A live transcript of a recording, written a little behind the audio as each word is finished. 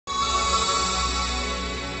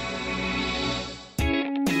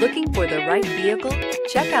Looking for the right vehicle?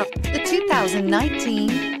 Check out the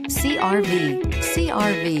 2019 CR-V.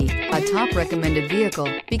 CR-V, a top recommended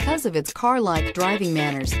vehicle because of its car-like driving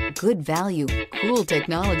manners, good value, cool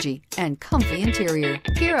technology, and comfy interior.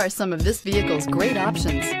 Here are some of this vehicle's great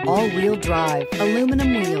options: all-wheel drive,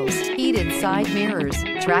 aluminum wheels, heated side mirrors,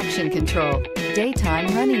 traction control, daytime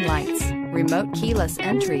running lights, remote keyless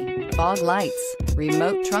entry, fog lights,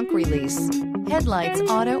 remote trunk release, headlights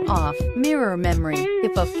auto off, mirror memory.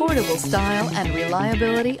 If affordable style and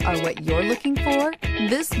reliability are what you're looking for,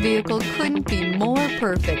 this vehicle couldn't be more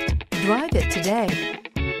perfect. Drive it today.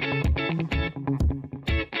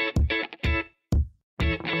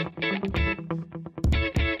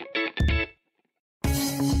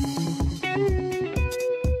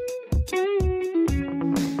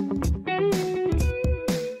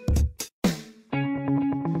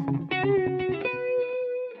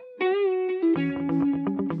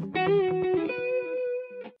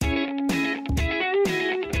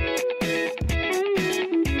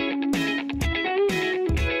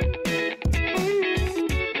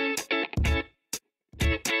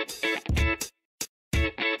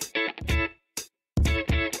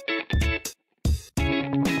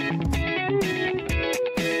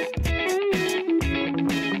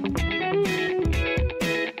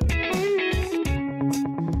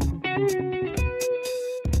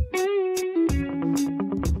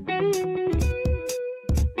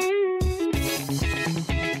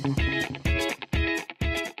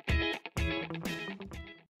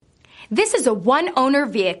 This is a one-owner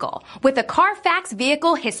vehicle with a Carfax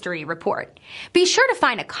Vehicle History Report. Be sure to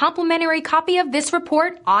find a complimentary copy of this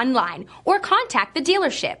report online or contact the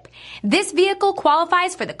dealership. This vehicle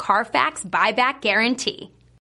qualifies for the Carfax Buyback Guarantee.